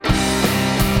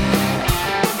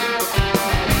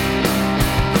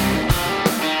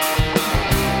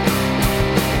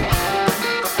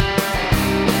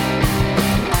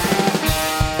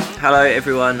Hello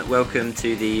everyone, welcome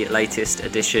to the latest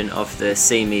edition of the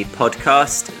See Me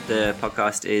podcast. The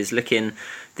podcast is looking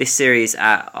this series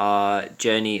at our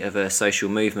journey of a social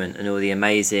movement and all the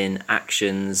amazing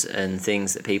actions and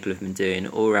things that people have been doing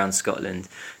all around Scotland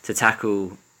to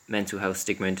tackle mental health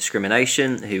stigma and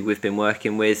discrimination, who we've been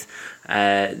working with.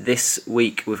 This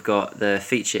week we've got the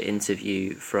feature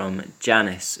interview from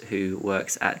Janice, who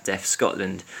works at Deaf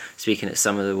Scotland, speaking at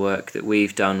some of the work that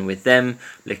we've done with them,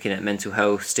 looking at mental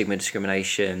health, stigma,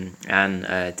 discrimination and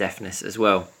deafness as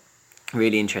well.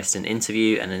 Really interesting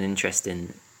interview and an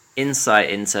interesting insight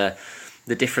into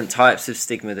the different types of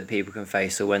stigma that people can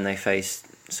face, or when they face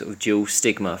sort of dual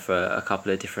stigma for a couple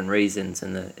of different reasons,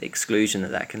 and the exclusion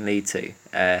that can lead to.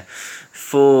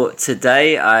 For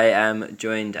today, I am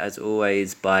joined as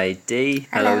always by Dee.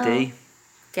 Hello Dee.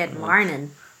 Good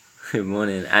morning. Good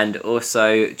morning. And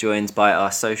also joined by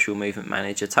our social movement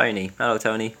manager, Tony. Hello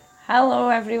Tony. Hello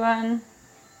everyone.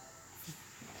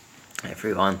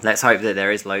 Everyone. Let's hope that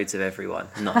there is loads of everyone,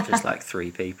 not just like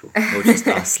 3 people, or just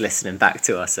us listening back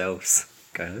to ourselves.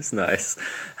 Okay, that's nice.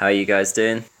 How are you guys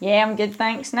doing? Yeah, I'm good,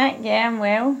 thanks, Nick. Yeah, I'm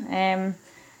well.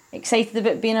 Excited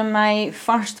about being on my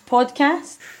first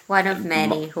podcast. One of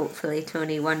many, hopefully,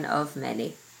 Tony. One of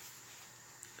many.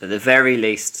 At the very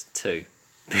least 2,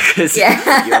 because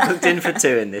you're booked in for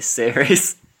 2 in this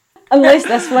series. Unless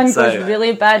this one goes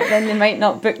really bad, then they might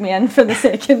not book me in for the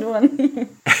second one.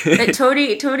 But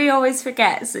Tony always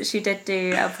forgets that she did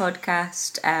do a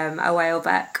podcast a while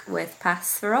back with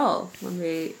Paths for All, when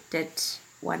we did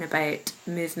one about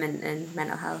movement and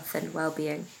mental health and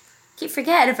well-being. Keep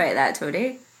forgetting about that,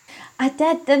 Tony. I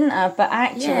did, didn't I? But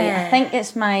actually, I think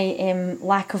it's my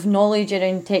lack of knowledge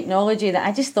around technology that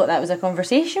I just thought that was a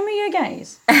conversation with you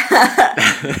guys.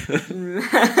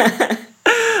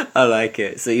 I like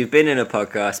it. So you've been in a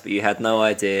podcast, but you had no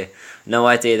idea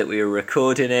that we were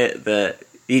recording it, that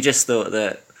you just thought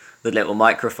that the little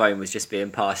microphone was just being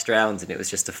passed around and it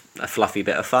was just a fluffy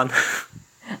bit of fun.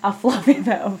 A fluffy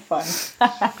bit of fun.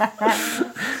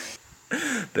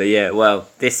 But yeah, well,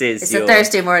 this is a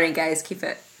Thursday morning, guys. Keep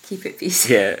it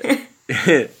peaceful. Yeah.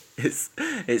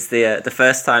 it's the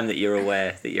first time that you're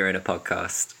aware that you're in a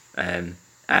podcast.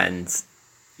 And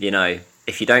you know,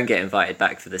 if you don't get invited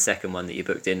back for the second one that you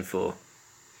booked in for,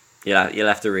 you'll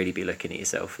have to really be looking at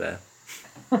yourself there.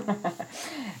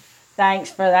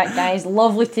 Thanks for that, guys.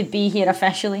 Lovely to be here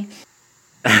officially.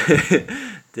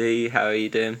 Dee, how are you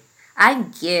doing?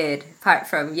 I'm good. Apart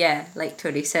from, like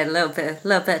Tony said, a little bit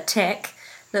of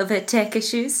tech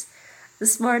issues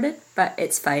this morning, but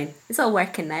it's fine. It's all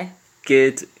working now.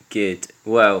 Good.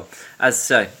 Well,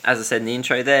 as I said in the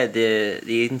intro there,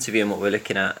 the interview and what we're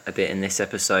looking at a bit in this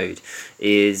episode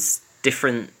is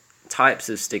different types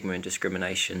of stigma and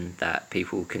discrimination that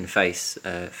people can face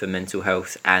for mental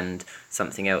health and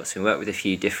something else. We work with a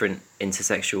few different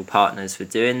intersexual partners for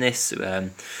doing this.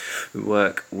 We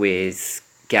work with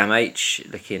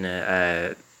GAMH, looking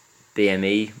at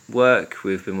BME work.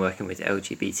 We've been working with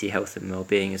LGBT health and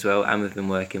wellbeing as well, and we've been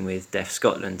working with Deaf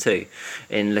Scotland too,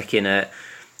 in looking at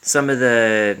some of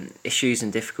the issues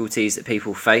and difficulties that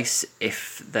people face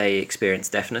if they experience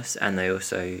deafness and they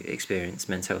also experience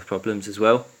mental health problems as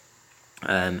well,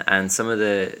 and some of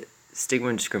the stigma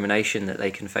and discrimination that they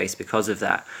can face because of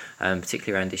that,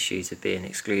 particularly around issues of being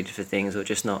excluded for things or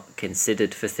just not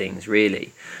considered for things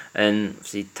really. And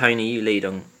obviously, Tony, you lead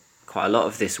on quite a lot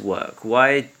of this work.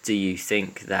 Why do you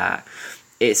think that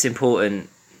it's important,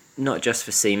 not just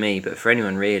for See Me, but for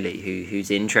anyone really who's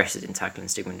interested in tackling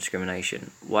stigma and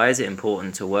discrimination? Why is it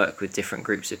important to work with different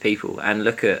groups of people and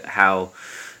look at how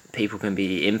people can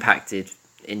be impacted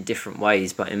in different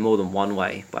ways, but in more than one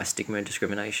way, by stigma and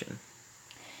discrimination?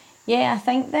 Yeah, I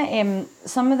think that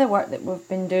some of the work that we've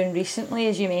been doing recently,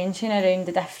 as you mentioned, around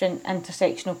the different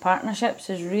intersectional partnerships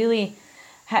has really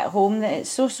hit home that it's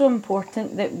so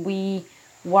important that we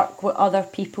work with other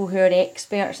people who are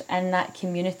experts in that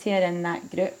community or in that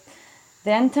group.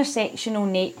 The intersectional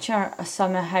nature of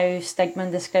somehow stigma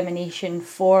and discrimination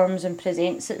forms and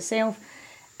presents itself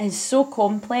is so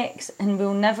complex, and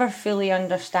we'll never fully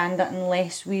understand it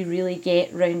unless we really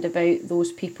get round about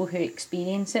those people who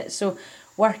experience it. So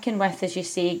working with, as you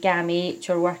say, GAMH,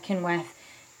 or working with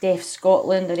Deaf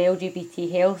Scotland or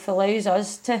LGBT Health allows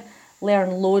us to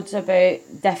learn loads about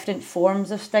different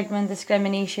forms of stigma and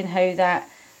discrimination, how that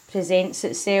presents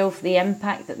itself, the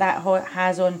impact that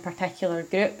has on particular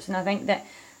groups. And I think that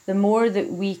the more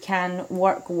that we can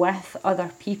work with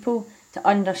other people to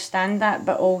understand that,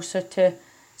 but also to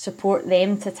support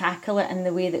them to tackle it in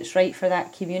the way that's right for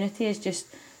that community, is just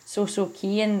so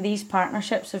key. And these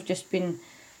partnerships have just been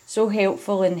so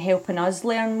helpful in helping us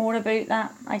learn more about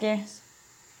that, I guess.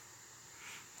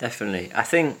 Definitely. I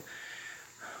think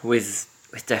with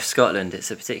Deaf Scotland,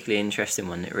 it's a particularly interesting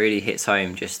one. It really hits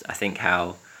home just, I think,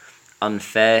 how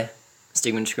unfair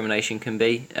stigma and discrimination can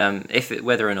be,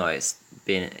 whether or not it's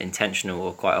being intentional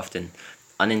or quite often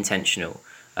unintentional,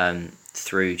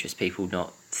 through just people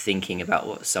not thinking about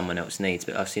what someone else needs.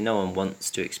 But obviously no one wants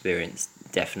to experience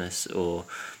deafness or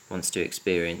wants to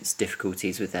experience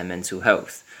difficulties with their mental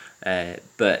health,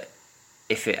 but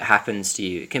if it happens to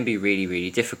you, it can be really,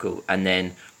 really difficult, and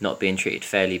then not being treated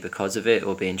fairly because of it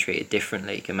or being treated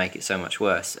differently can make it so much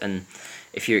worse. And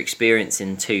if you're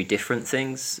experiencing two different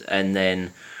things, and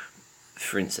then,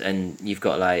 for instance, and you've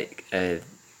got like, I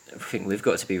think we've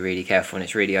got to be really careful, and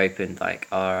it's really opened like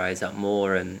our eyes up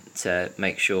more, and to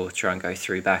make sure, try and go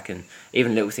through back, and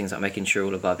even little things like making sure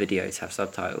all of our videos have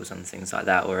subtitles and things like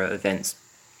that, or at events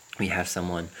we have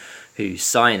someone who's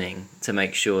signing to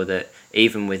make sure that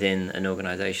even within an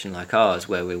organisation like ours,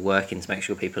 where we're working to make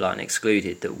sure people aren't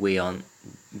excluded, that we aren't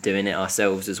doing it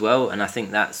ourselves as well. And I think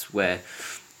that's where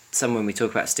when we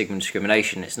talk about stigma and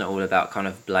discrimination, it's not all about kind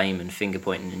of blame and finger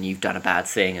pointing and you've done a bad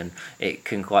thing, and it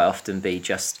can quite often be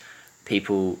just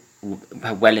people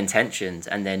well intentioned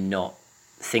and then not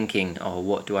thinking, oh,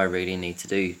 what do I really need to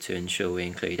do to ensure we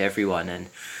include everyone? And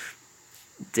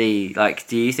do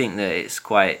you think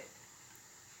that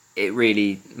it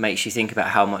really makes you think about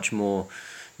how much more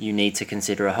you need to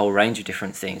consider a whole range of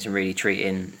different things and really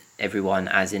treating everyone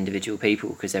as individual people,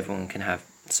 because everyone can have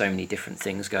so many different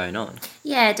things going on?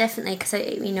 Yeah, definitely, because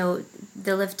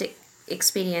the lived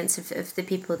experience of the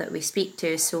people that we speak to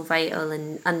is so vital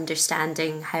in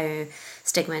understanding how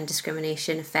stigma and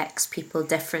discrimination affects people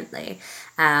differently.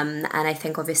 And I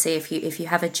think obviously if you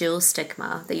have a dual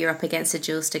stigma, that you're up against a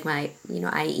dual stigma,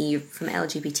 i.e. from the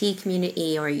LGBT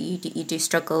community, or you do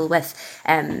struggle with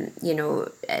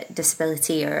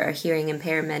disability or hearing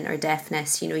impairment or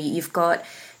deafness, you've got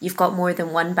more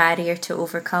than one barrier to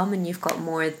overcome, and you've got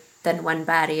more than one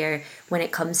barrier when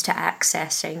it comes to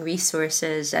accessing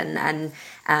resources and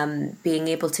being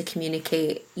able to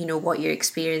communicate, what you're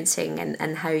experiencing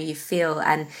and how you feel.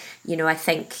 And, I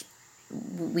think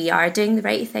we are doing the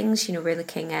right things. We're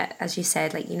looking at, as you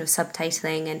said,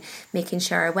 subtitling and making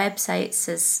sure our website's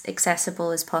as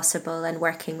accessible as possible, and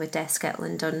working with Deaf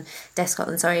Scotland on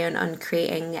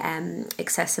creating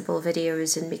accessible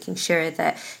videos and making sure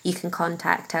that you can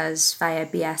contact us via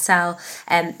BSL.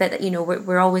 But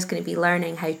we're always going to be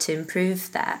learning how to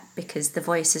improve that, because the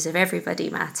voices of everybody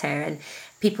matter, and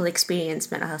people experience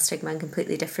mental health stigma in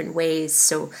completely different ways.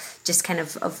 So just kind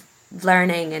of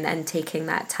learning and taking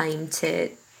that time to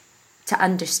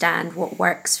understand what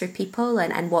works for people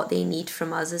and what they need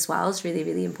from us as well is really,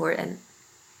 really important.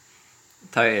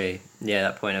 Totally. Yeah,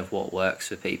 that point of what works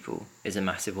for people is a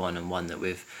massive one, and one that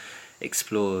we've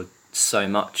explored so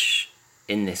much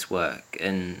in this work.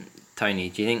 And Tony,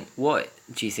 what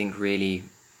do you think really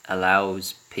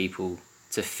allows people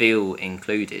to feel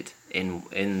included in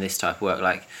this type of work?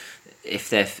 Like,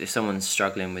 if someone's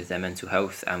struggling with their mental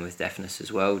health and with deafness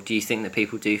as well, do you think that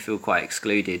people do feel quite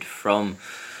excluded from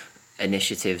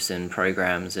initiatives and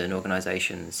programs and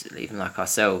organisations, even like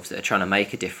ourselves, that are trying to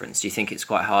make a difference? Do you think it's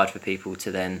quite hard for people to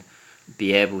then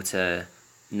be able to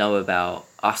know about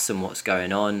us and what's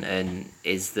going on, and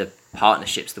is the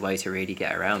partnerships the way to really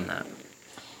get around that?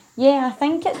 Yeah, I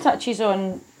think it touches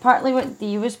on partly what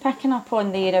Dee was picking up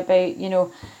on there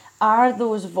about, are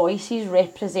those voices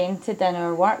represented in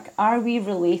our work? Are we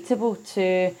relatable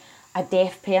to a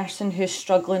deaf person who's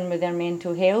struggling with their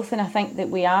mental health? And I think that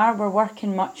we're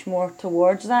working much more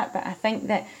towards that. But I think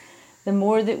that the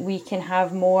more that we can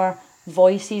have more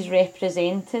voices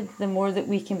represented, the more that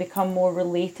we can become more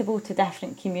relatable to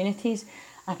different communities,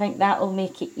 I think that will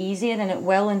make it easier, and it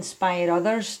will inspire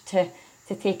others to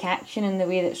take action in the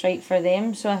way that's right for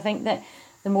them. So I think that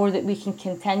the more that we can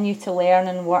continue to learn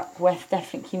and work with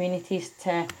different communities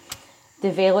to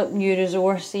develop new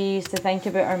resources, to think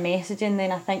about our messaging,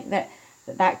 then I think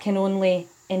that can only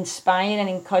inspire and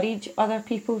encourage other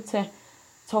people to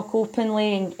talk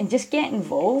openly and just get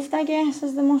involved, I guess,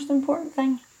 is the most important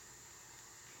thing.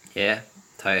 Yeah,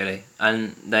 totally.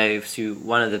 And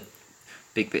one of the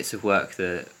big bits of work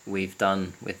that we've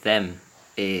done with them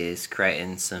is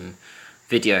creating some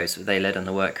videos. They led on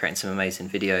the work, creating some amazing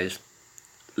videos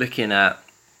looking at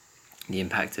the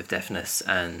impact of deafness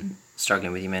and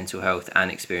struggling with your mental health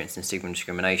and experiencing stigma and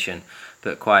discrimination,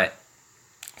 but quite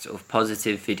sort of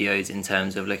positive videos in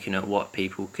terms of looking at what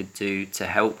people could do to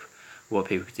help, what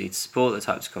people could do to support, the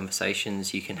types of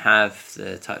conversations you can have,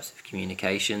 the types of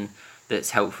communication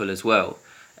that's helpful as well.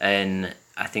 And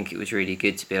I think it was really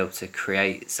good to be able to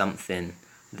create something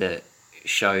that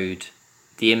showed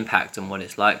the impact on what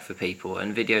it's like for people,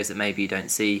 and videos that maybe you don't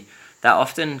see that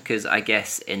often, because I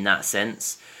guess in that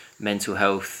sense, mental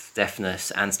health,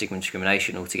 deafness, and stigma and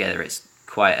discrimination altogether, it's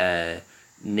quite a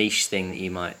niche thing that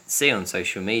you might see on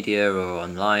social media or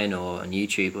online or on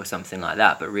YouTube or something like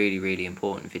that, but really, really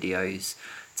important videos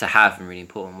to have and really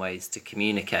important ways to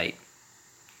communicate.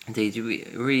 Indeed, we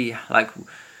really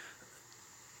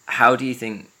how do you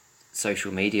think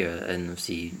social media, and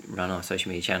obviously you run our social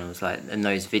media channels, like, and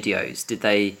those videos, did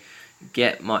they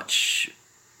get much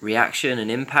reaction and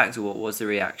impact, or what was the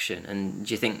reaction? And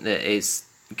do you think that it's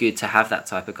good to have that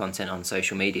type of content on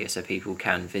social media so people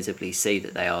can visibly see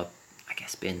that they are, I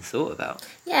guess, being thought about?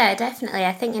 Yeah, definitely.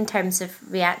 I think in terms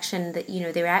of reaction, that, you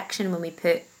know, the reaction when we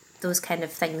put those kind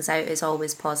of things out is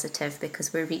always positive,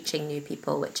 because we're reaching new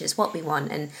people, which is what we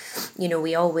want. And, you know,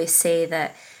 we always say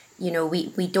that, you know,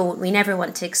 we never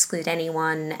want to exclude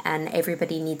anyone, and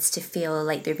everybody needs to feel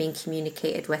like they're being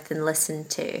communicated with and listened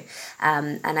to.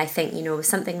 And I think, you know, with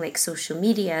something like social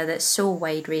media that's so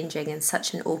wide ranging and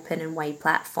such an open and wide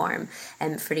platform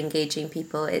for engaging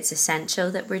people, it's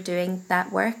essential that we're doing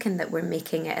that work and that we're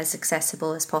making it as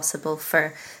accessible as possible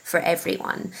for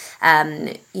everyone.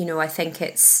 You know, I think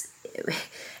it's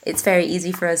very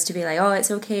easy for us to be like, oh,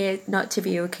 it's okay not to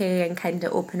be okay, and kind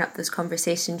of open up those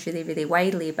conversations really, really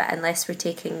widely. But unless we're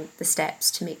taking the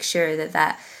steps to make sure that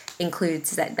that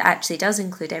actually does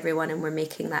include everyone, and we're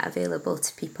making that available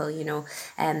to people, you know,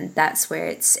 that's where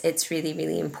it's really,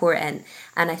 really important.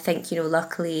 And I think, you know,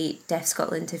 luckily Deaf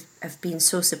Scotland have been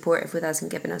so supportive with us and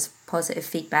given us positive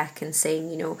feedback and saying,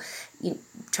 you know, you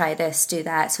try this, do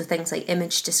that. So things like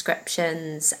image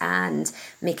descriptions and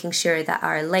making sure that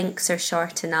our links are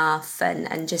short enough,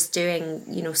 and just doing,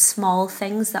 you know, small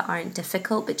things that aren't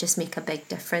difficult but just make a big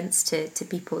difference to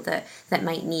people that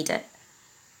might need it.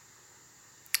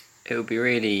 It would be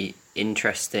really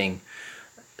interesting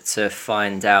to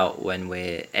find out when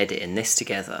we're editing this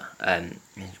together,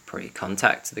 probably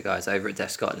contact the guys over at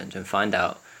Deaf Scotland and find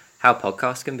out how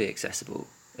podcasts can be accessible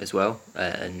as well,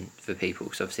 and for people,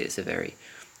 because obviously it's a very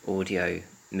audio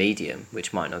medium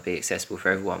which might not be accessible for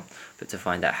everyone, but to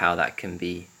find out how that can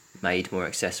be made more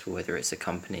accessible, whether it's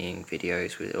accompanying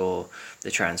videos or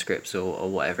the transcripts or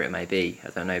whatever it may be. I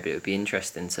don't know, but it would be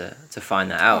interesting to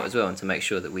find that out as well, and to make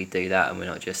sure that we do that and we're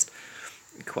not just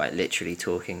quite literally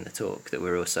talking the talk, that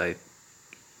we're also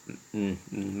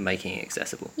making it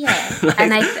accessible. Yeah,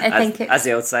 and I think it's, as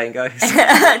the old saying goes,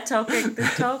 talking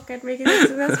the talk and making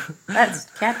it accessible. That's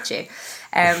catchy.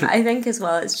 I think as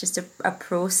well, it's just a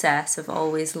process of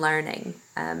always learning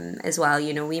as well.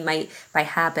 You know, we might by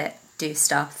habit do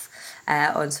stuff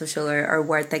on social or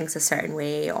word things a certain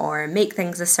way or make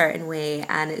things a certain way,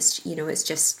 and it's, you know, it's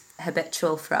just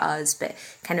habitual for us, but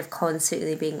kind of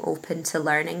constantly being open to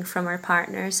learning from our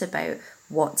partners about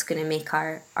what's going to make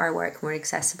our work more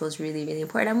accessible is really, really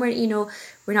important. And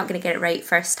we're not going to get it right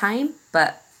first time,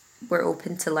 but we're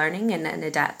open to learning and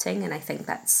adapting, and I think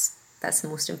that's the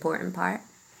most important part.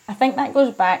 I think that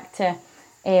goes back to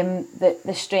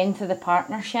the strength of the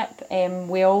partnership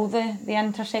with all the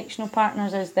intersectional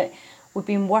partners, is that we've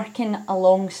been working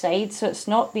alongside. So it's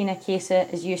not been a case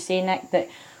of, as you say, Nick, that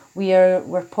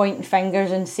we're pointing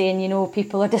fingers and saying, you know,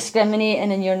 people are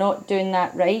discriminating and you're not doing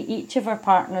that right. Each of our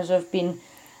partners have been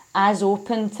as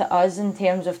open to us in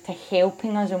terms of to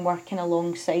helping us and working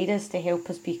alongside us to help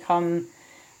us become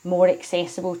more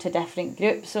accessible to different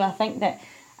groups. So I think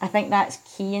that's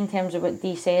key in terms of what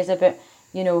Dee says about,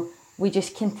 you know, we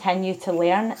just continue to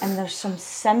learn, and there's some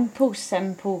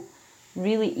simple,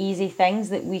 really easy things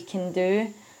that we can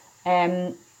do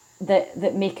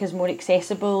that make us more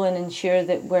accessible and ensure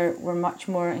that we're much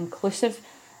more inclusive.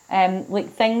 Like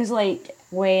things like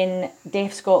when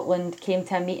Deaf Scotland came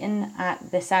to a meeting at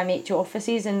the SAMH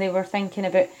offices, and they were thinking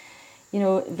about, you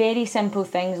know, very simple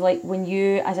things like when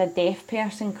you as a deaf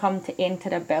person come to enter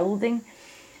a building,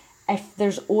 if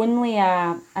there's only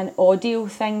an audio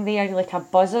thing there, like a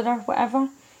buzzer or whatever,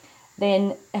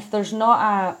 then if there's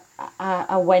not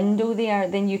a window there,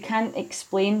 then you can't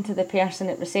explain to the person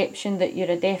at reception that you're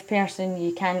a deaf person.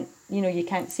 You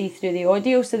can't see through the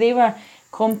audio. So they were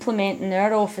complimenting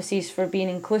our offices for being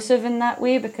inclusive in that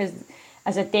way, because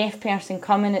as a deaf person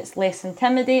coming, it's less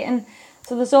intimidating.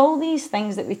 So there's all these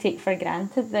things that we take for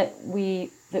granted that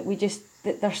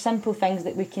there's simple things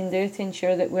that we can do to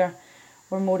ensure that we're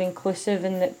more inclusive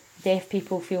and that deaf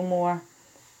people feel more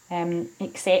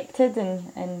accepted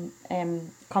and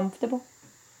comfortable.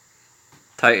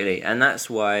 Totally, and that's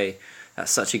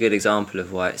such a good example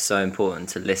of why it's so important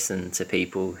to listen to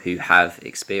people who have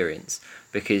experience,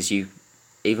 because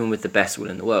even with the best will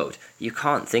in the world, you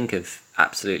can't think of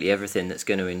absolutely everything that's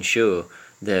going to ensure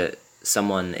that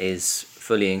someone is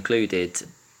fully included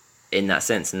in that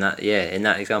sense. And in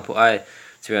that example, I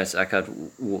to be honest, like I'd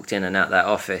walked in and out that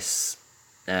office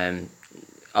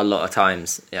a lot of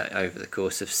times over the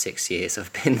course of 6 years.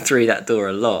 I've been through that door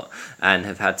a lot and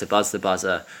have had to buzz the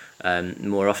buzzer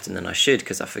more often than I should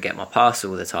because I forget my pass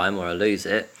all the time or I lose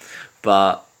it.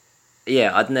 But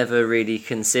yeah, I'd never really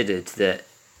considered that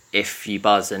if you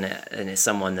buzz and it's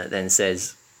someone that then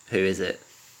says, who is it?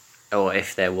 Or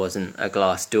if there wasn't a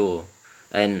glass door.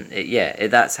 And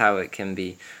that's how it can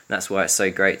be. That's why it's so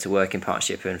great to work in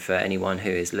partnership, and for anyone who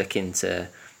is looking to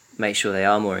make sure they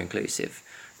are more inclusive,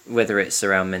 whether it's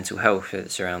around mental health, whether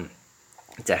it's around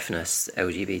deafness,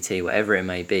 LGBT, whatever it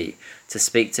may be, to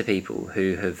speak to people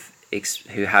who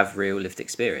have real lived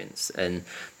experience, and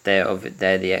they're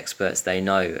the experts, they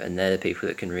know, and they're the people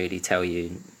that can really tell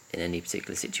you in any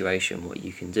particular situation what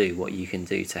you can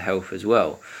do to help as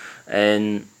well.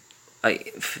 And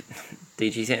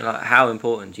did you think, like, how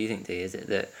important do you think, is it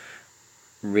that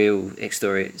real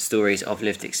stories of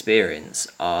lived experience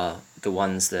are the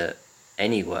ones that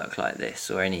any work like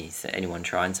this or anyone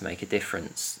trying to make a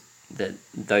difference, that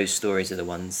those stories are the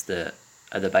ones that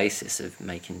are the basis of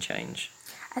making change?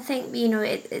 I think,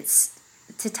 it's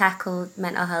to tackle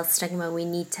mental health stigma, we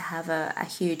need to have a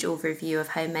huge overview of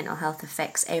how mental health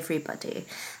affects everybody,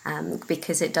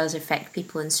 because it does affect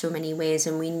people in so many ways.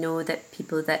 And we know that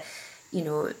people that,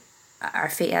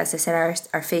 as I said,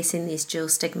 are facing these dual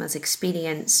stigmas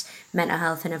experience mental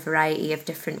health in a variety of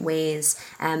different ways,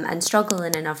 and struggle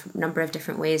in a number of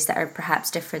different ways that are perhaps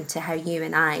different to how you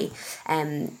and I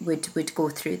would go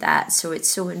through that. So it's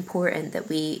so important that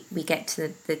we get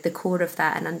to the core of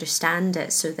that and understand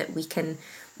it, so that we can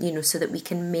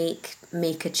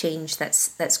make a change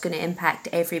that's going to impact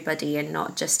everybody and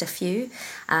not just a few.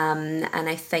 And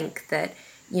I think that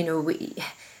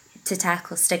to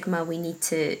tackle stigma, we need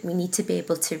to be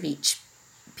able to reach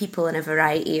people in a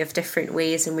variety of different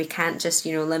ways, and we can't just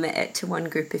limit it to one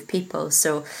group of people.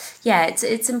 So yeah,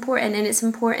 it's important, and it's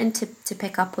important to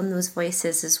pick up on those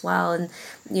voices as well, and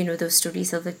those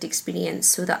stories of lived experience,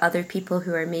 so that other people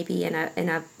who are maybe in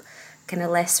a kind of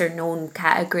lesser known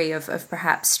category of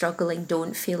perhaps struggling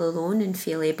don't feel alone and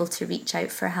feel able to reach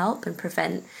out for help and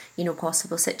prevent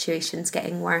possible situations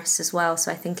getting worse as well.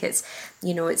 So I think it's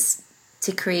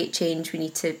to create change, we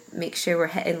need to make sure we're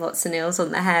hitting lots of nails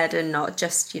on the head, and not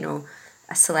just a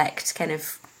select kind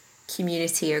of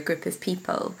community or group of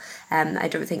people. I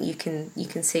don't think you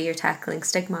can say you're tackling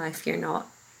stigma if you're not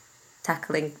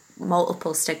tackling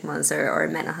multiple stigmas or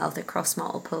mental health across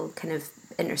multiple kind of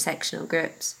intersectional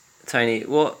groups. Tony,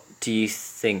 what do you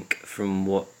think, from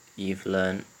what you've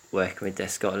learned working with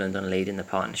Deaf Scotland on leading the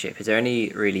partnership, is there any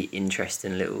really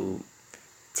interesting little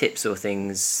tips or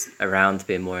things around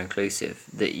being more inclusive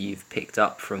that you've picked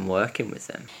up from working with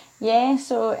them? Yeah,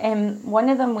 so one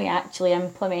of them we actually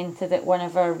implemented at one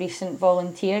of our recent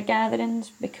volunteer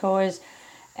gatherings, because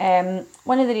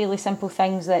one of the really simple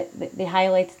things that they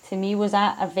highlighted to me was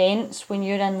at events, when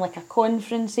you're in like a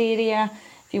conference area,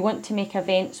 if you want to make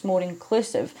events more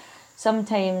inclusive,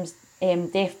 sometimes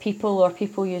deaf people or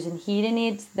people using hearing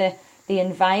aids, the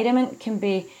environment can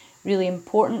be really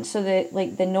important. So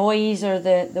the noise or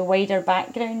the wider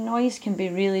background noise can be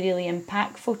really, really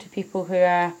impactful to people who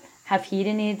have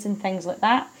hearing aids and things like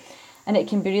that. And it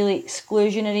can be really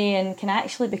exclusionary and can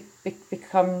actually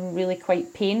become really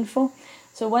quite painful.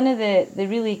 So one of the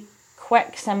really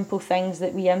quick, simple things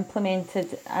that we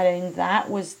implemented around that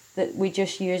was that we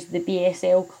just used the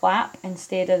BSL clap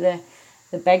instead of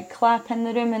the big clap in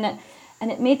the room.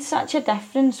 And it made such a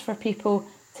difference for people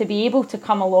to be able to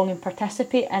come along and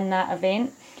participate in that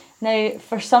event. Now,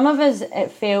 for some of us,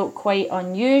 it felt quite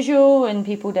unusual and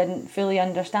people didn't fully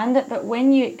understand it, but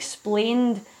when you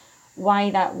explained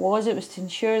why that was, it was to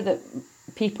ensure that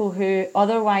people who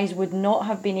otherwise would not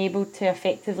have been able to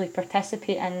effectively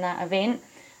participate in that event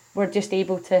were just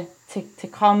able to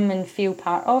come and feel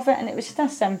part of it. And it was just a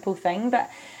simple thing,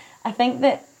 but I think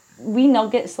that wee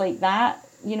nuggets like that,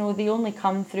 they only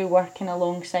come through working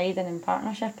alongside and in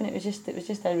partnership, and it was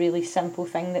just a really simple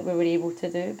thing that we were able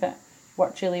to do, but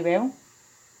worked really well.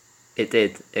 It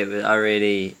did. It was.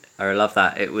 I love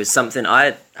that. It was something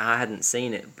I hadn't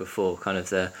seen it before. Kind of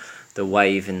the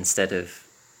wave instead of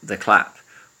the clap,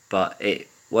 but it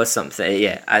was something.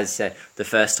 Yeah, as I said, the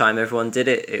first time everyone did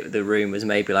it, the room was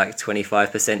maybe like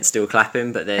 25% still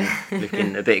clapping, but then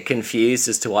looking a bit confused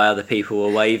as to why other people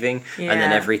were waving. Yeah. And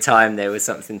then every time there was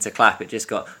something to clap, it just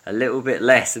got a little bit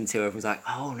less until everyone was like,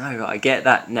 "Oh no, I get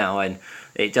that now." And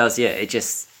it does. Yeah, it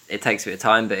takes a bit of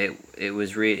time, but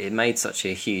it made such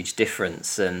a huge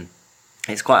difference. And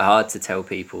it's quite hard to tell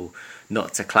people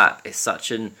not to clap. It's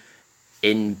such an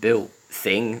inbuilt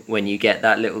thing when you get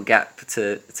that little gap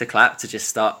to clap, to just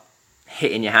start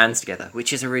hitting your hands together,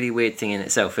 which is a really weird thing in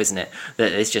itself, isn't it?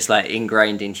 That it's just like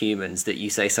ingrained in humans that you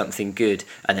say something good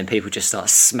and then people just start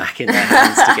smacking their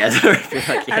hands together.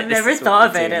 Like, I've never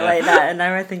thought about it like that, and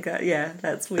now I think,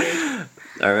 that's weird.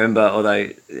 I remember, although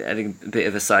adding a bit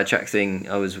of a sidetrack thing,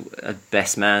 I was a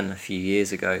best man a few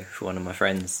years ago for one of my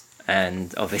friends.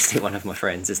 And obviously one of my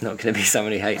friends is not going to be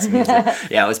someone who hates me.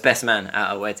 Yeah, I was best man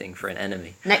at a wedding for an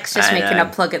enemy. Nick's just making a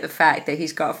plug at the fact that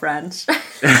he's got friends.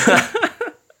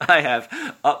 I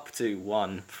have up to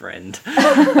one friend.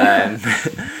 And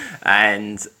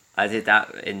I did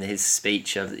that in his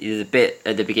speech. There's a bit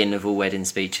at the beginning of all wedding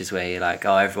speeches where you're like,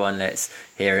 oh, everyone, let's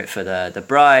hear it for the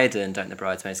bride, and don't the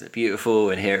bridesmaids look beautiful,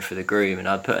 and hear it for the groom. And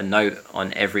I'd put a note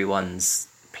on everyone's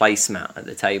placemat at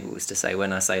the tables to say,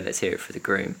 when I say let's hear it for the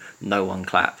groom, no one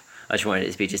clap. I just wanted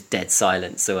it to be just dead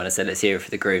silence. So when I said let's hear it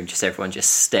for the groom, just everyone just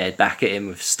stared back at him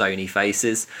with stony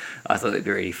faces. I thought it'd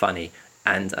be really funny,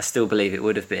 and I still believe it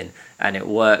would have been. And it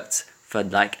worked for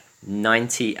like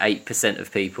 98%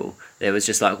 of people. There was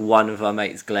just like one of our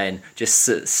mates, Glenn, just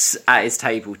at his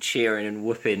table cheering and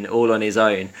whooping all on his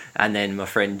own, and then my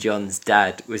friend John's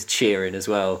dad was cheering as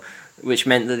well, which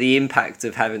meant that the impact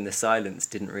of having the silence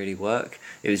didn't really work.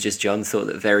 It was just John thought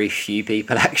that very few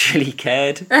people actually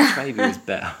cared, which maybe was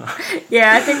better.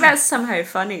 Yeah, I think that's somehow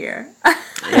funnier.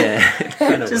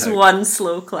 Yeah. Just one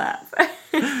slow clap.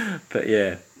 But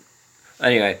yeah.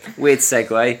 Anyway, weird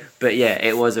segue, but yeah,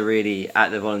 it was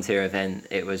at the volunteer event,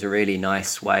 it was a really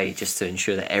nice way just to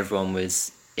ensure that everyone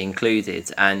was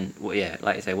included. And well, yeah,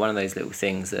 like I say, one of those little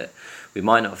things that we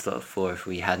might not have thought of before if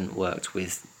we hadn't worked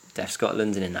with Deaf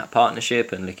Scotland and in that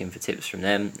partnership and looking for tips from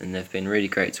them, and they've been really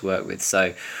great to work with.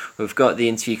 So we've got the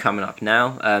interview coming up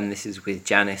now. This is with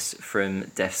Janice from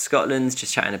Deaf Scotland,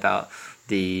 just chatting about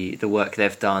the work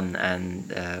they've done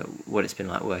and what it's been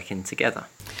like working together.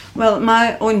 Well,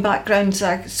 my own background's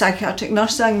psychiatric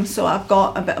nursing, so I've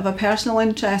got a bit of a personal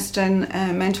interest in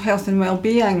mental health and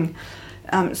well-being.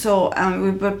 So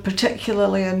we were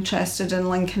particularly interested in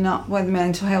linking up with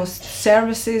mental health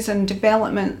services and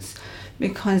developments,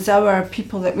 because our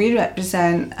people that we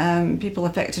represent, people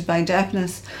affected by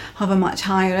deafness, have a much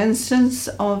higher instance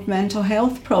of mental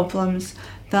health problems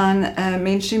than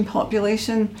mainstream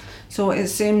population. So it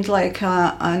seemed like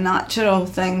a natural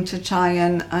thing to try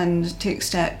and take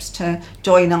steps to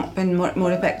join up and work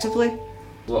more effectively.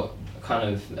 What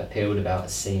kind of appealed about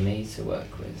CME to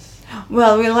work with?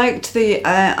 Well, we liked the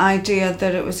idea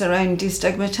that it was around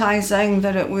destigmatising,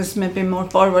 that it was maybe more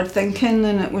forward thinking,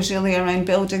 and it was really around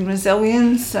building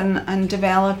resilience and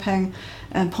developing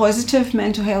positive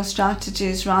mental health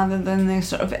strategies rather than the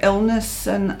sort of illness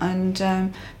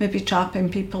and maybe trapping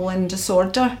people in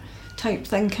disorder type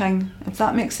thinking, if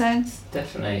that makes sense.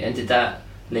 Definitely. And did that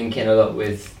link in a lot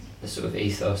with the sort of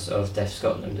ethos of Deaf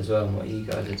Scotland as well, and what you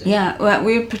guys are doing? Yeah, well,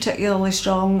 we're particularly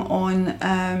strong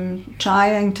on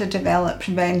trying to develop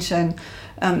prevention.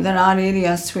 There are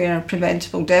areas where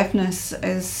preventable deafness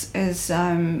is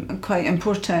quite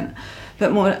important,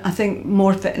 but I think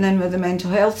more fitting in with the mental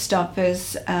health stuff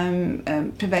is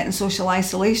preventing social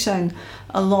isolation.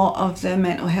 A lot of the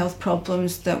mental health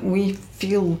problems that we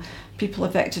feel people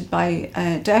affected by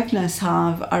deafness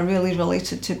have are really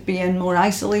related to being more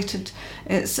isolated.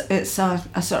 It's a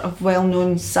sort of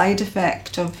well-known side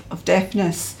effect of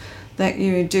deafness that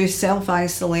you do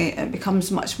self-isolate. It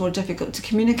becomes much more difficult to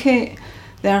communicate.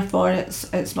 Therefore,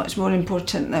 it's much more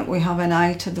important that we have an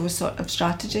eye to those sort of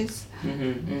strategies.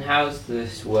 Mm-hmm. And how's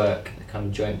this work, the kind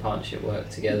of joint partnership work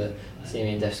together,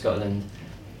 CME and Deaf Scotland,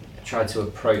 tried to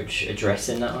approach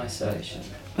addressing that isolation?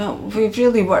 Well, we've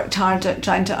really worked hard at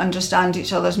trying to understand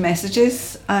each other's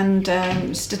messages and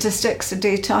statistics and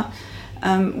data.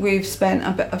 We've spent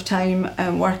a bit of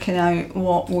time working out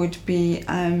what would be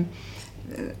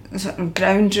sort of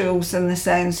ground rules in the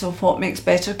sense of what makes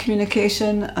better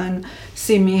communication, and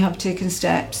CME have taken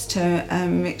steps to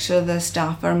make sure the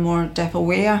staff are more deaf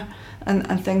aware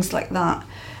and things like that.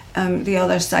 The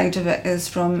other side of it is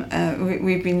from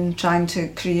we've been trying to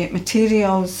create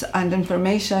materials and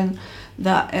information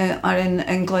that are in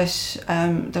English.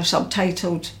 They're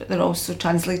subtitled, but they're also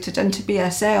translated into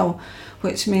BSL,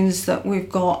 which means that we've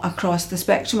got across the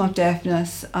spectrum of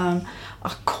deafness a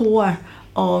core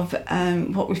of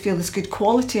what we feel is good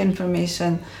quality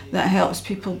information that helps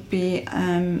people be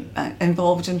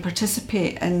involved and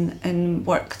participate in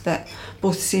work that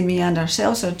both CME and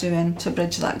ourselves are doing to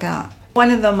bridge that gap.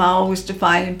 One of them I always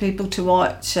define people to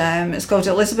watch, it's called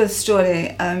Elizabeth's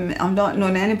Story. I've not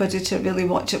known anybody to really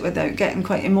watch it without getting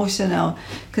quite emotional,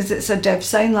 because it's a deaf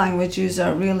sign language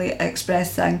user really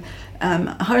expressing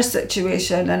her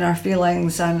situation and her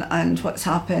feelings and what's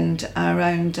happened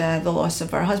around the loss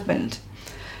of her husband.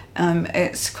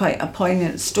 It's quite a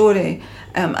poignant story,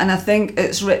 and I think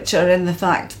it's richer in the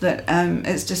fact that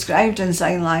it's described in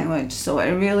sign language, so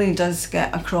it really does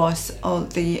get across all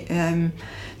the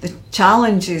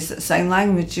challenges that sign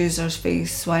language users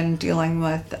face when dealing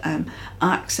with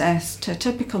access to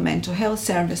typical mental health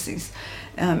services.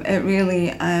 It really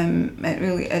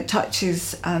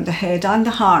touches the head and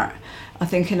the heart, I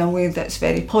think, in a way that's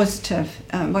very positive.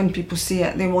 When people see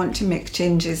it, they want to make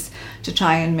changes to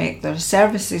try and make their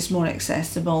services more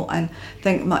accessible and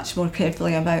think much more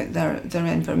carefully about their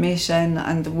information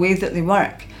and the way that they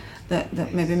work,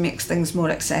 that maybe makes things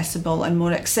more accessible and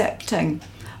more accepting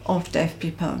of deaf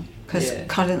people, because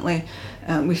currently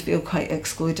we feel quite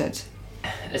excluded.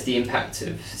 Has the impact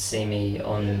of See.me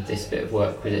on this bit of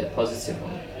work, was it a positive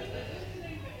one?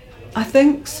 I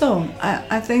think so.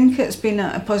 I think it's been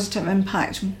a positive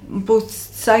impact. Both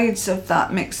sides of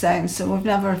that make sense, and we've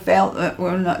never felt that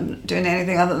we're not doing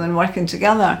anything other than working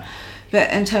together.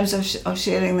 But in terms of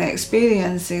sharing the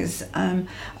experiences,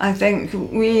 I think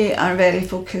we are very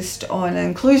focused on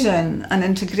inclusion and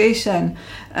integration.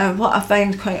 What I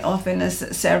find quite often is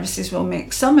that services will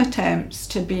make some attempts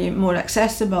to be more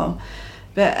accessible,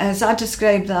 but as I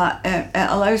described that, it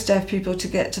allows deaf people to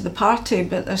get to the party,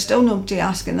 but there's still nobody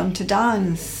asking them to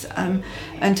dance, and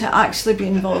to actually be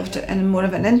involved in more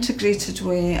of an integrated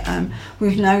way.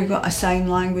 We've now got a sign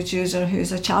language user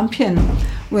who's a champion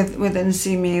within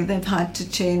See.me. They've had to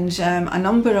change a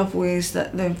number of ways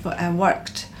that they've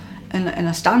worked in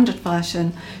a standard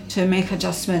fashion to make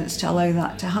adjustments to allow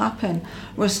that to happen.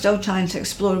 We're still trying to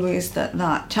explore ways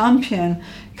that champion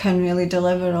can really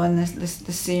deliver on the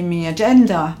See.me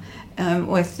agenda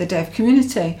with the deaf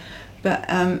community. But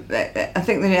I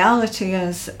think the reality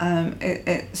is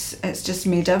it's just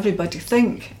made everybody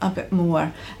think a bit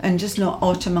more and just not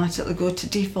automatically go to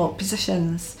default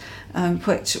positions,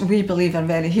 which we believe are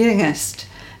very hearingist.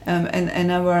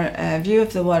 In our view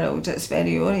of the world, it's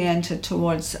very oriented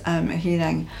towards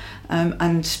hearing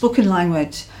and spoken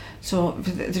language. So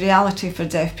the reality for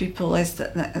deaf people is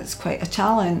that it's quite a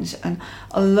challenge, and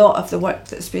a lot of the work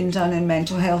that's been done in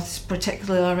mental health,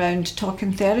 particularly around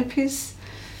talking therapies,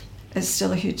 is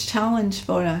still a huge challenge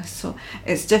for us. So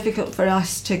it's difficult for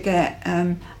us to get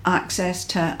access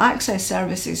to access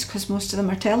services because most of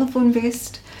them are telephone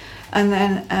based. And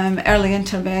then early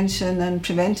intervention and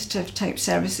preventative type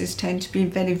services tend to be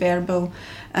very verbal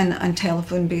and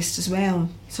telephone based as well.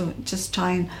 So just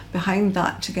trying behind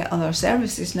that to get other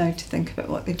services now to think about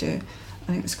what they do,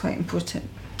 I think it's quite important.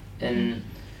 And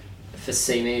for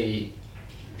See.me,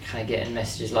 kind of getting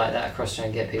messages like that across,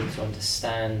 trying to get people to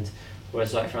understand what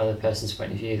it's like from another person's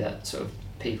point of view, that sort of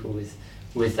people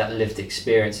with that lived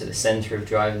experience at the centre of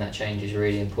driving that change is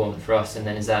really important for us. And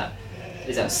then is that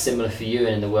similar for you,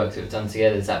 and in the work that we've done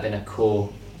together, has that been a core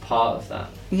part of that?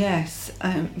 Yes,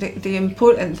 the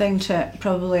important thing to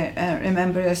probably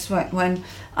remember is when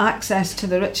access to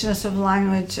the richness of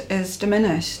language is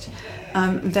diminished,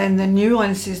 then the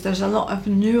nuances, there's a lot of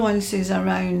nuances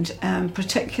around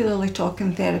particularly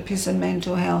talking therapies and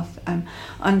mental health,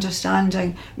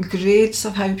 understanding grades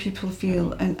of how people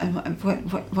feel, and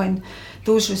when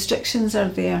those restrictions are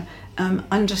there,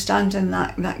 understanding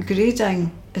that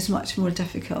grading is much more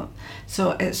difficult.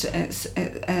 So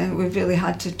we've really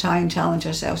had to try and challenge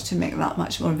ourselves to make that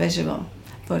much more visual,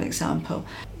 for example.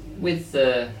 With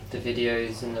the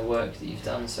videos and the work that you've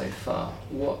done so far,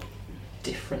 what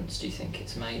difference do you think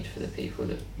it's made for the people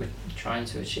that we're trying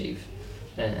to achieve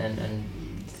and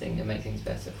think and make things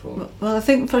better for? Well, I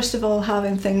think first of all,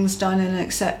 having things done in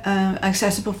an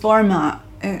accessible format,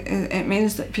 it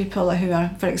means that people who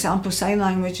are, for example, sign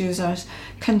language users,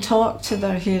 can talk to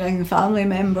their hearing family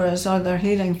members or their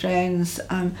hearing friends.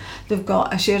 They've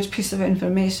got a shared piece of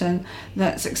information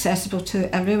that's accessible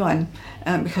to everyone,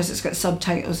 because it's got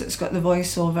subtitles, it's got the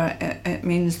voiceover. It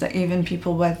means that even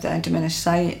people with diminished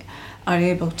sight are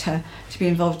able to be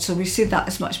involved. So we see that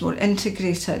as much more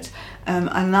integrated,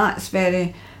 and that's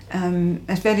very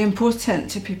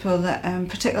important to people that,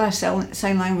 particularly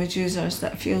sign language users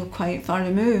that feel quite far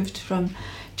removed from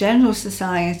general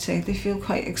society. They feel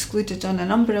quite excluded on a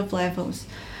number of levels.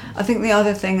 I think the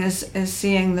other thing is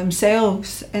seeing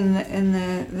themselves in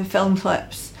the film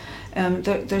clips.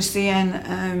 They're seeing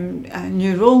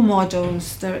new role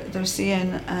models. They're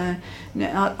seeing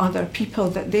other people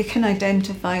that they can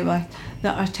identify with,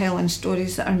 that are telling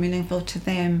stories that are meaningful to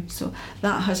them. So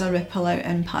that has a ripple out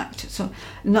impact. So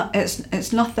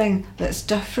it's nothing that's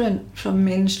different from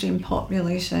mainstream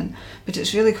population, but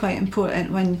it's really quite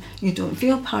important when you don't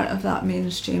feel part of that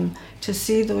mainstream to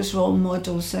see those role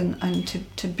models and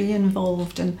to be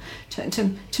involved, and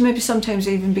to maybe sometimes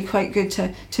even be quite good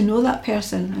to know that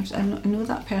person. I know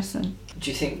that person. Do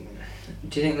you think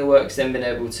the work's then been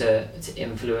able to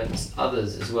influence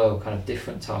others as well, kind of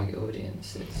different target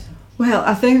audiences? Well,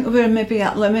 I think we're maybe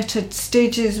at limited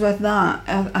stages with that.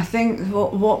 I think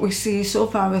what we see so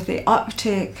far with the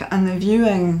uptake and the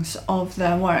viewings of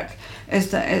the work is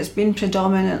that it's been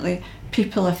predominantly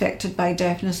people affected by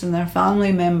deafness and their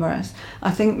family members.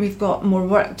 I think we've got more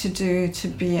work to do to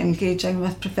be engaging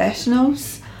with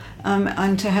professionals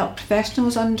and to help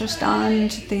professionals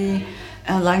understand the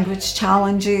language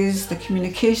challenges, the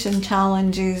communication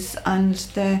challenges, and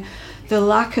the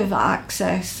lack of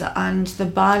access and the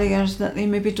barriers that they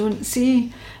maybe don't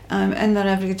see in their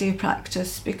everyday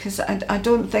practice, because I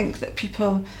don't think that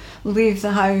people leave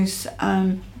the house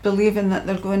believing that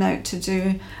they're going out to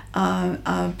do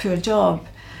a poor job,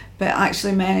 but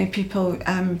actually many people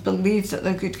believe that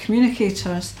they're good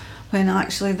communicators when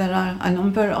actually there are a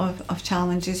number of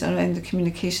challenges around the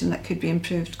communication that could be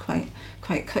improved quite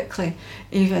quickly,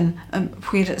 even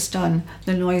where it's done,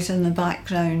 the noise in the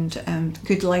background,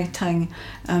 good lighting,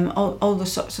 all the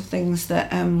sorts of things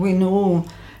that we know,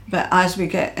 but as we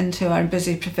get into our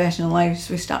busy professional lives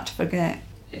we start to forget.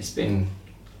 It's been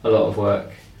a lot of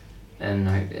work and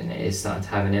it is starting to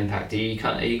have an impact. Are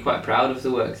you quite proud of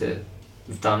the work that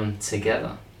we've done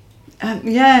together?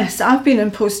 Yes, I've been in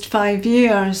post 5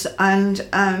 years, and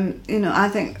I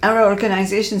think our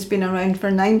organisation's been around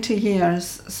for 90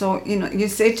 years. So you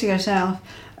say to yourself,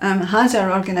 has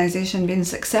our organisation been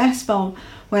successful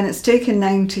when it's taken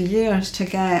 90 years to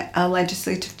get a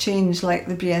legislative change like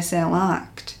the BSL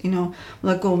Act?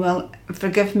 We'll go, well,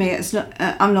 forgive me, it's not.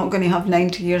 I'm not going to have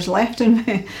 90 years left in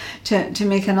me to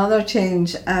make another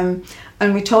change.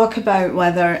 And we talk about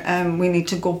whether we need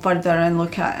to go further and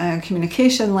look at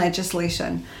communication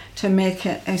legislation to make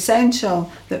it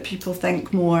essential that people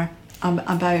think more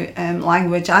about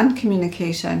language and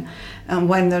communication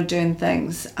when they're doing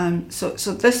things. So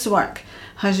this work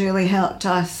has really helped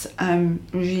us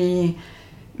rethink,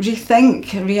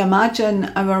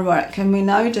 reimagine our work, and we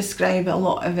now describe a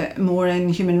lot of it more in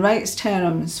human rights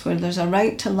terms, where there's a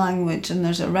right to language and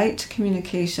there's a right to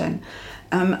communication.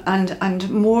 And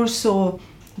more so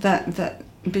that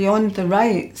beyond the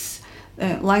rights,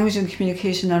 language and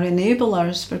communication are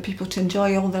enablers for people to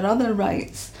enjoy all their other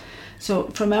rights. So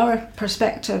from our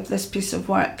perspective, this piece of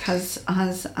work has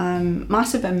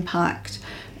massive impact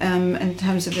in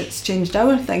terms of it's changed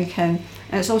our thinking,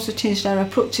 and it's also changed our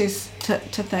approaches to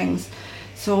things.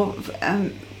 So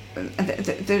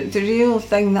the real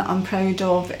thing that I'm proud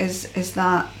of is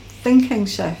that thinking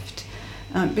shift.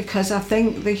 Because I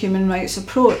think the human rights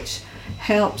approach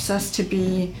helps us to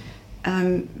be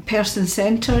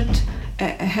person-centred.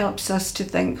 It helps us to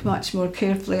think much more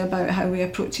carefully about how we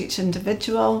approach each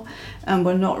individual, and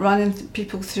we're not running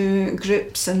people through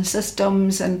groups and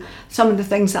systems. And some of the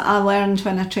things that I learned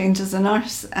when I trained as a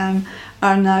nurse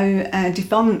are now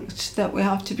defunct, that we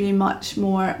have to be much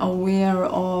more aware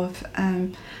of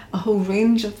a whole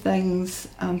range of things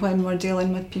when we're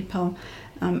dealing with people.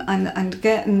 And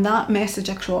getting that message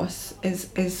across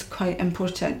is quite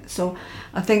important. So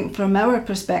I think from our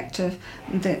perspective,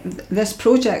 this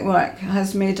project work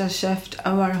has made us shift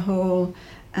our whole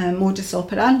modus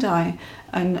operandi,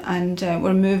 and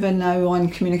we're moving now on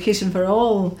Communication for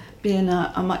All being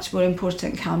a much more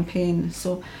important campaign.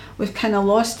 So we've kind of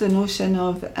lost the notion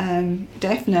of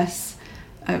deafness.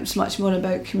 It's much more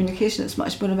about communication, it's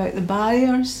much more about the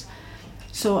barriers.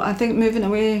 So I think moving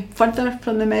away further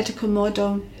from the medical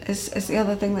model is the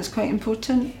other thing that's quite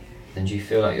important. And do you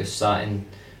feel like you're starting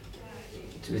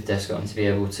with Descom to be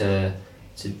able to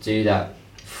do that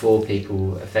for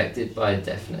people affected by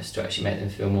deafness, to actually make them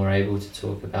feel more able to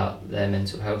talk about their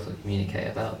mental health or communicate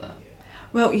about that?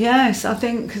 Well, yes, I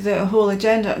think the whole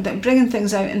agenda, that bringing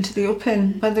things out into the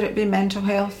open, whether it be mental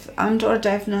health and or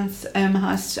deafness,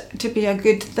 has to be a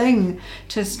good thing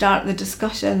to start the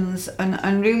discussions.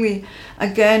 And really,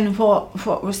 again,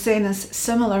 what we're saying is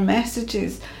similar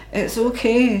messages. It's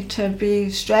okay to be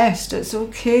stressed, it's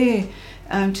okay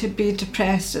to be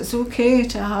depressed, it's okay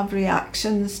to have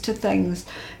reactions to things,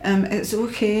 it's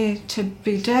okay to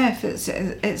be deaf,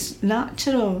 it's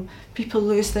natural. People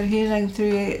lose their hearing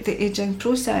through the ageing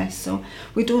process, so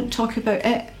we don't talk about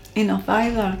it enough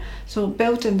either. So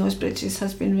building those bridges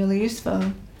has been really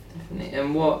useful. Definitely.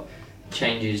 And what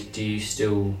changes do you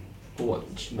still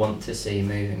want to see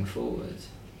moving forward?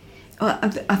 Well,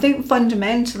 I think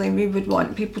fundamentally we would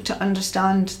want people to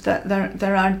understand that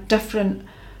there are different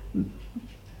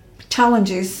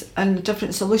challenges and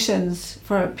different solutions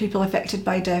for people affected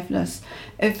by deafness.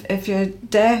 If you're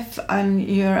deaf and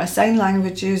you're a sign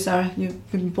language user,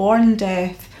 you've been born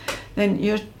deaf, then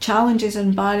your challenges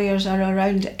and barriers are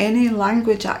around any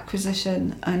language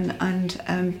acquisition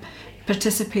and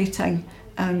participating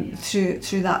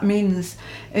through that means.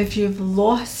 If you've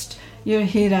lost your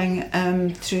hearing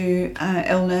through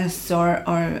illness or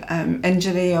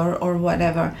injury or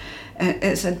whatever,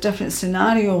 it's a different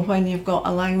scenario when you've got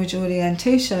a language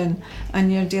orientation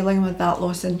and you're dealing with that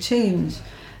loss and change.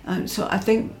 So I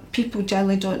think people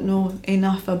generally don't know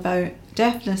enough about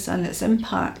deafness and its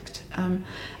impact,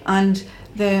 and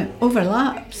the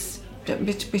overlaps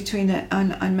between it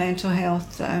and mental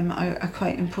health are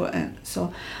quite important.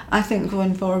 So I think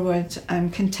going forward,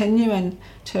 continuing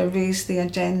to raise the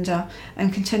agenda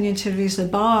and continuing to raise the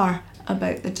bar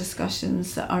about the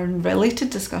discussions that are related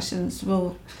discussions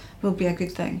will be a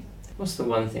good thing. What's the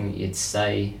one thing that you'd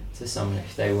say to someone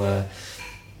if they were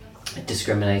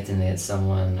discriminating against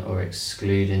someone or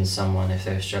excluding someone if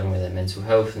they were struggling with their mental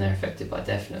health and they're affected by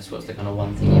deafness? What's the kind of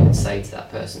one thing you would say to that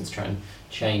person to try and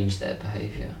change their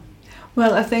behaviour?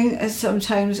 Well, I think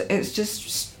sometimes it's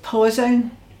just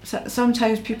pausing.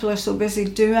 Sometimes people are so busy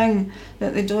doing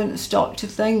that they don't stop to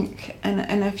think,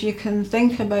 and if you can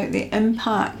think about the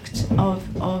impact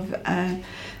of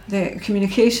the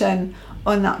communication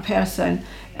on that person,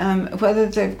 whether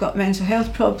they've got mental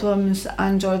health problems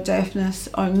and or deafness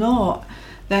or not,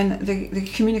 then the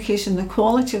communication, the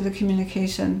quality of the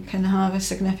communication can have a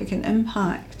significant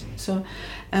impact. So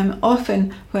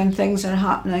often when things are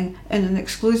happening in an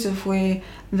exclusive way,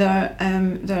 they're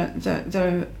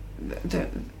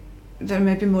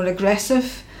maybe more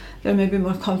aggressive, they're maybe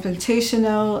more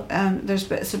confrontational. There's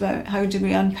bits about how do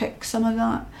we unpick some of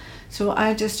that. So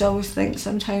I just always think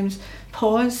sometimes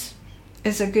pause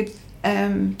is a good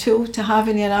tool to have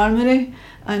in your armoury,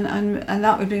 and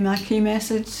that would be my key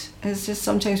message, is just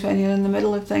sometimes when you're in the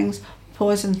middle of things,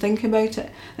 pause and think about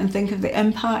it and think of the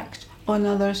impact on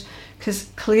others, because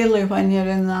clearly when you're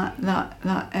in that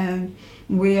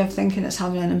way of thinking, it's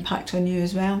having an impact on you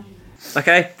as well.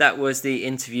 Okay, that was the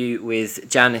interview with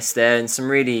Janice there, and some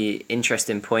really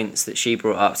interesting points that she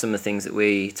brought up, some of the things that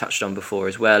we touched on before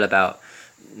as well, about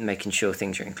making sure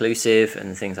things are inclusive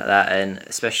and things like that, and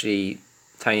especially,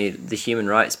 Tony, the human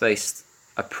rights-based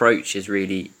approach is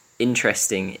really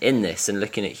interesting in this, and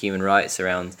looking at human rights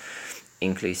around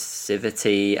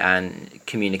inclusivity and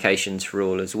communications for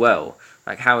all as well.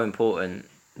 Like, how important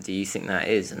do you think that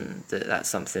is, and that's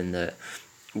something that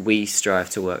we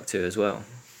strive to work to as well?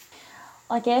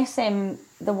 I guess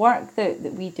the work that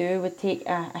we do would take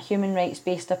a human rights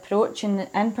based approach, and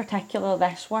in particular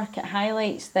this work, it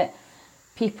highlights that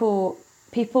people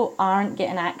aren't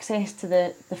getting access to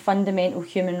the fundamental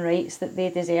human rights that they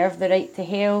deserve, the right to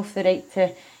health, the right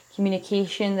to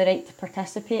communication, the right to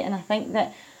participate. And I think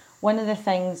that one of the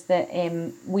things that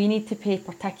we need to pay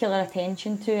particular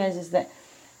attention to is that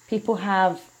people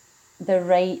have the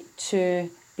right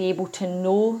to be able to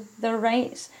know their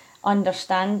rights,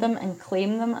 understand them and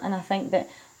claim them. And I think that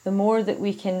the more that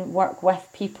we can work with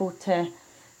people to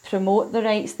promote the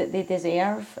rights that they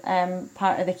deserve,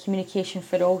 part of the Communication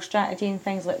for All strategy and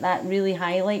things like that really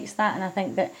highlights that. And I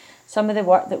think that some of the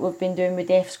work that we've been doing with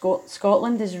Deaf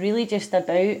Scotland is really just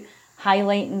about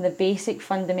highlighting the basic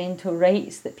fundamental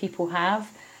rights that people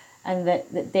have, and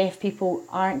that deaf people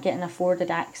aren't getting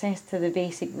afforded access to the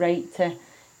basic right to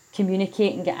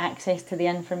communicate and get access to the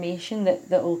information that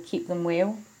will keep them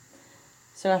well.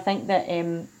 So I think that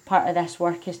part of this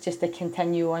work is just to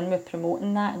continue on with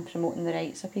promoting that and promoting the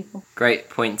rights of people. Great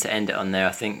point to end it on there,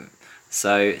 I think.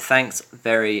 So thanks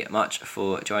very much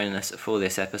for joining us for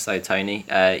this episode, Tony.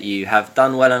 You have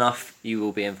done well enough. You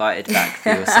will be invited back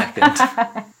for your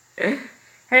second.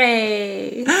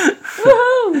 Hooray!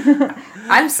 Woohoo!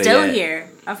 I'm still here.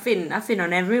 I've been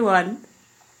on every one.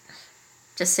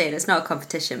 Just saying, it's not a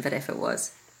competition, but if it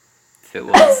was. If it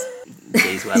was,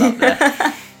 D's well up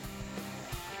there.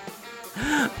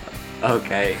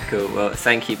 Okay, cool. Well,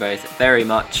 thank you both very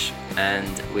much, and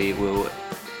we will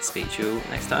speak to you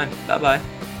next time. Bye-bye.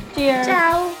 Cheers.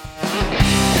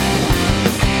 Ciao.